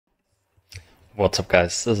What's up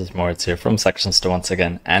guys, this is Moritz here from Section Store once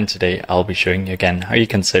again, and today I'll be showing you again how you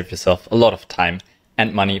can save yourself a lot of time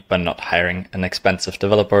and money by not hiring an expensive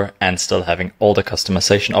developer and still having all the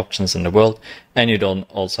customization options in the world, and you don't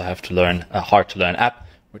also have to learn a hard to learn app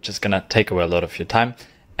which is gonna take away a lot of your time.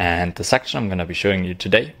 And the section I'm gonna be showing you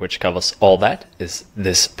today, which covers all that, is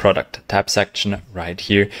this product tab section right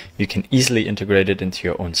here. You can easily integrate it into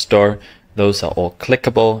your own store. Those are all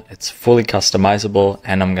clickable, it's fully customizable,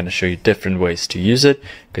 and I'm going to show you different ways to use it,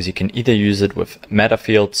 because you can either use it with meta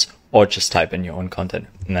fields or just type in your own content.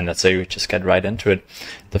 And then let's say we just get right into it.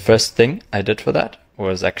 The first thing I did for that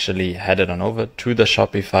was actually headed on over to the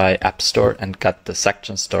Shopify App Store and got the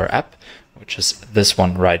Section Store app, which is this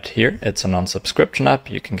one right here. It's a non-subscription app.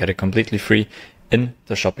 You can get it completely free in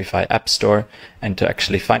the Shopify App Store. And to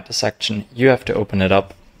actually find the section, you have to open it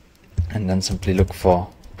up and then simply look for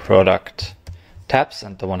product tabs,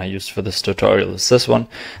 and the one I used for this tutorial is this one.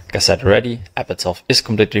 Like I said already, app itself is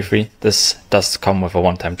completely free. This does come with a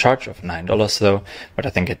one-time charge of $9 though, but I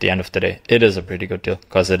think at the end of the day it is a pretty good deal,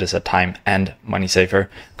 because it is a time and money saver,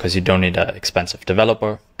 because you don't need an expensive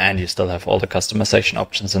developer and you still have all the customization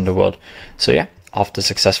options in the world. So yeah, after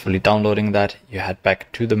successfully downloading that, you head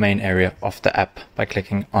back to the main area of the app by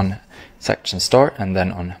clicking on Section Store and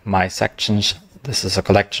then on My Sections. This is a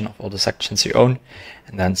collection of all the sections you own,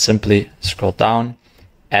 and then simply scroll down,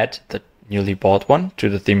 add the newly bought one to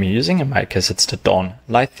the theme you're using. In my case, it's the Dawn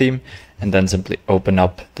Light theme, and then simply open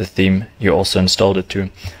up the theme you also installed it to.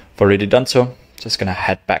 I've already done so, just gonna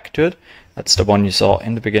head back to it. That's the one you saw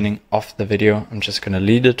in the beginning of the video. I'm just gonna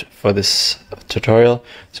lead it for this tutorial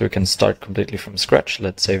so we can start completely from scratch.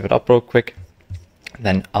 Let's save it up real quick.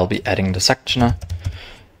 Then I'll be adding the sectioner.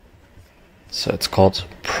 So it's called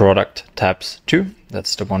Product Tabs 2.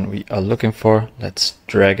 That's the one we are looking for. Let's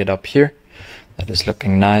drag it up here. That is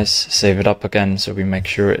looking nice. Save it up again so we make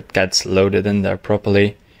sure it gets loaded in there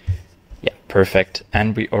properly. Yeah, perfect.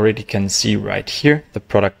 And we already can see right here the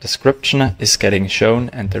product description is getting shown,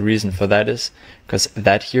 and the reason for that is because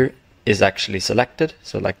that here is actually selected.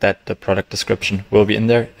 So like that, the product description will be in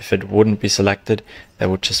there. If it wouldn't be selected, there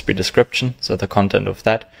would just be description. So the content of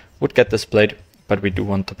that would get displayed. But we do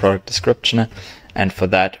want the product description, and for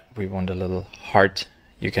that we want a little heart.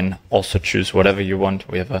 You can also choose whatever you want.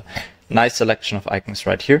 We have a nice selection of icons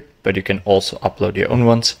right here, but you can also upload your own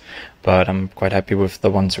ones. But I'm quite happy with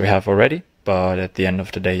the ones we have already, but at the end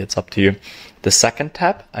of the day it's up to you. The second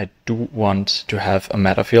tab, I do want to have a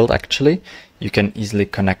meta field actually. You can easily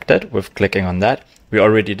connect it with clicking on that. We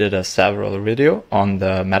already did a several video on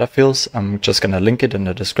the meta fields. I'm just going to link it in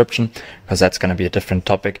the description, because that's going to be a different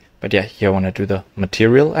topic. But yeah, here I want to do the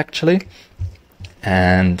material actually.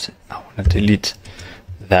 And I want to delete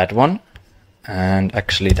that one. And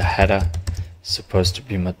actually the header is supposed to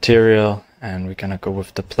be material. And we're going to go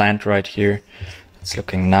with the plant right here. It's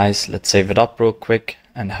looking nice. Let's save it up real quick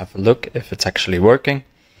and have a look if it's actually working.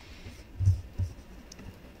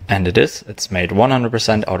 And it is. It's made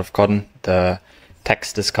 100% out of cotton. The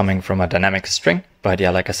text is coming from a dynamic string, but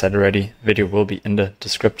yeah, like I said already, video will be in the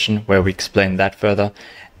description where we explain that further.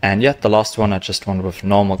 And yeah, the last one I just went with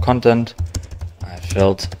normal content. I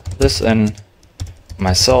filled this in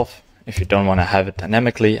myself. If you don't want to have it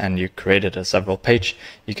dynamically and you created a several page,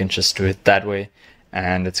 you can just do it that way,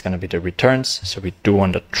 and it's going to be the returns. So we do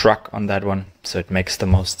want a truck on that one, so it makes the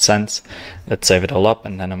most sense. Let's save it all up,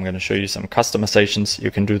 and then I'm going to show you some customizations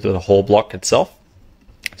you can do to the whole block itself.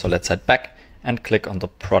 So let's head back and click on the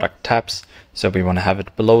product tabs. So we want to have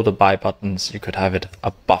it below the buy buttons. You could have it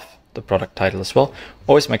above the product title as well.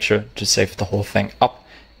 Always make sure to save the whole thing up.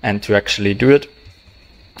 And to actually do it,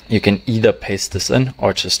 you can either paste this in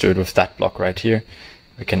or just do it with that block right here.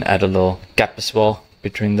 We can add a little gap as well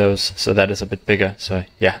between those, so that is a bit bigger. So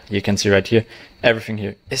yeah, you can see right here, everything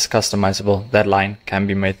here is customizable. That line can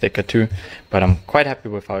be made thicker too, but I'm quite happy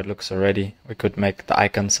with how it looks already. We could make the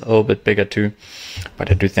icons a little bit bigger too, but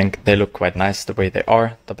I do think they look quite nice the way they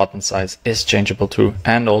are. The button size is changeable too,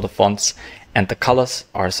 and all the fonts and the colors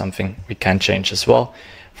are something we can change as well.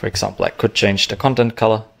 For example, I could change the content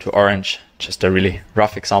color to orange, just a really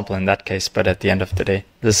rough example in that case, but at the end of the day,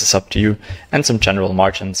 this is up to you, and some general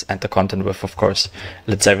margins and the content width, of course.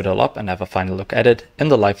 Let's save it all up and have a final look at it in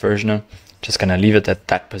the live version. Just gonna leave it at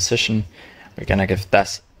that position. We're gonna give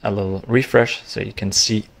that a little refresh so you can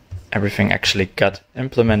see everything actually got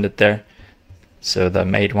implemented there. So the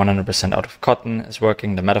made 100% out of cotton is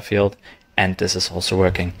working, the meta field, and this is also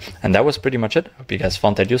working. And that was pretty much it. Hope you guys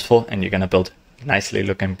found that useful, and you're gonna build nicely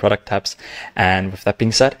looking product tabs. And with that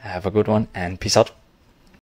being said, have a good one and peace out.